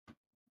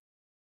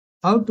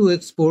How to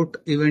export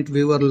event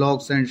viewer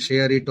logs and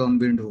share it on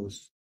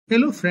Windows.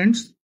 Hello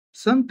friends,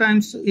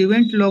 sometimes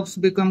event logs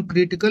become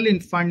critical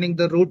in finding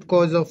the root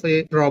cause of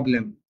a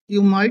problem.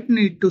 You might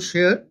need to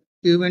share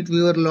event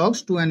viewer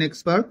logs to an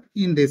expert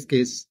in this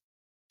case.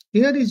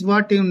 Here is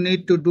what you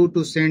need to do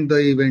to send the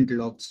event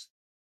logs.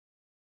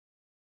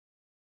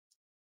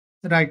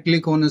 Right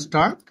click on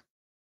Start,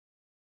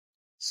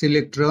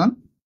 select Run,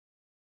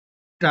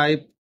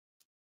 type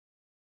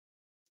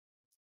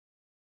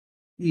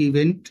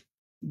eventvwr.msc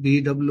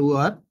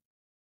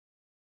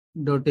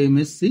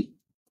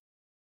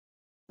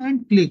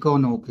and click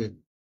on OK.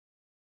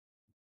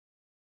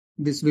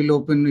 This will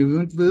open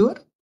Event Viewer.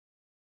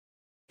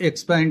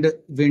 Expand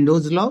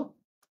Windows log.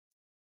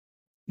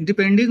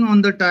 Depending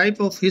on the type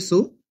of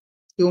issue,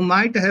 you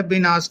might have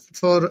been asked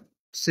for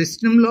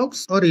system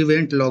logs or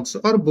event logs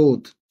or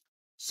both.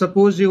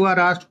 Suppose you are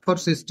asked for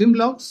system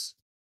logs,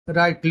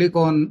 right click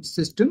on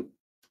System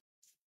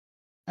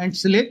and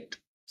select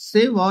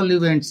Save All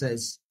Events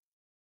As.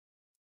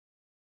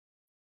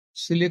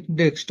 Select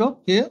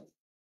Desktop here.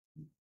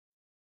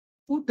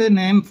 Put a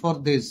name for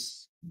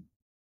this,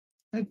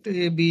 like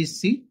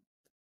ABC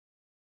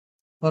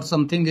or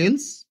something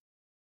else.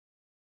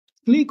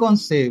 Click on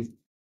Save.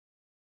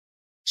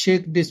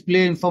 Check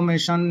display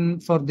information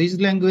for these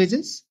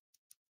languages.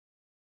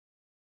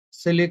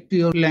 Select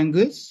your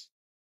language,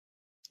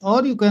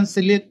 or you can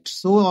select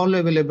Show All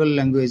Available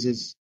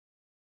Languages.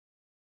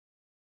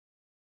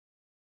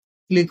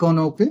 Click on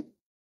OK.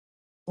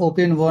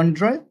 Open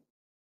OneDrive.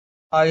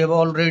 I have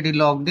already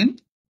logged in.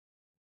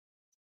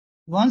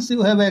 Once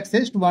you have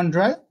accessed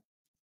OneDrive,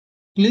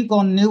 click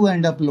on New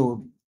and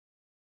Upload.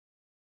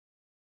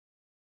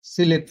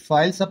 Select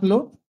Files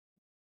Upload,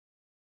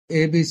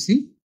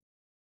 abc.evtx.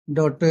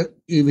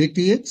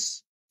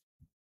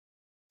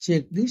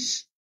 Check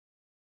this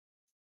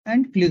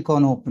and click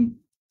on Open.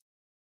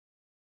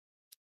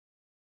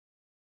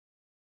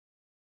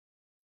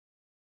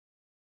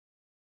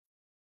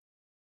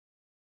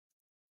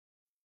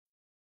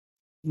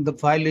 The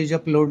file is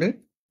uploaded.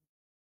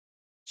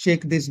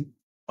 Check this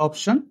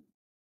option.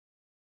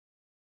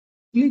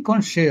 Click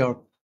on Share.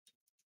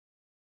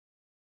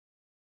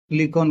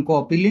 Click on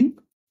Copy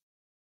Link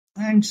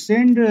and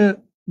send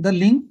the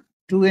link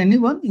to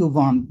anyone you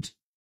want.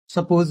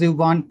 Suppose you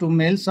want to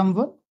mail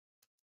someone.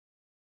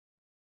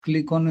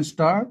 Click on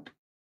Start.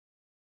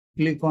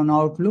 Click on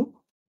Outlook.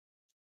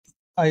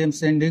 I am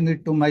sending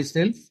it to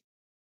myself.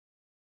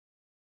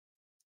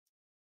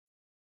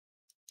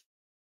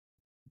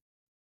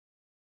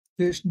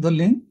 Paste the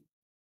link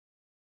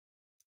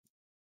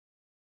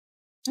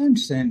and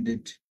send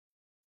it.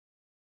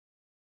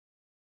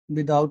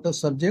 Without a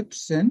subject,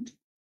 send.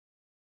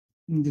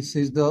 This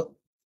is the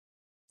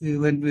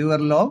event viewer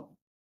log.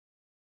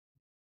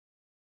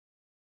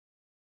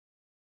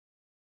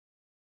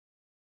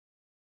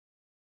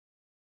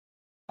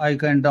 I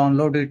can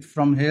download it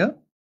from here.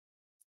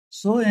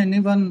 So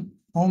anyone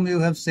whom you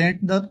have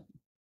sent the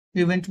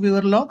event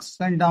viewer logs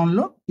can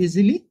download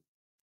easily.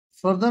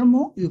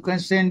 Furthermore, you can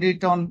send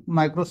it on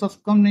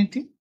Microsoft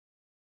Community.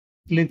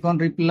 Click on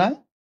Reply.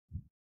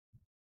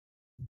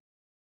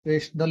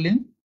 Paste the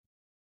link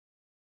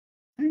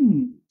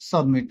and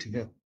submit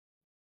here.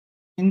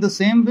 In the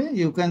same way,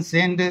 you can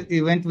send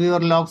event viewer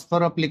logs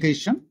for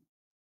application.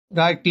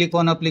 Right click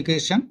on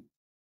Application.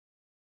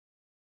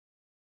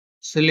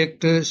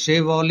 Select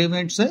Save All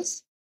Events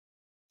As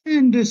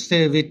and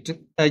save it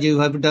as you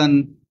have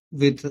done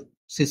with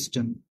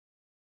System.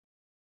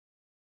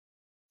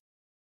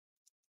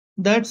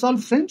 That's all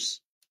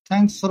friends.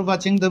 Thanks for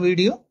watching the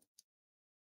video.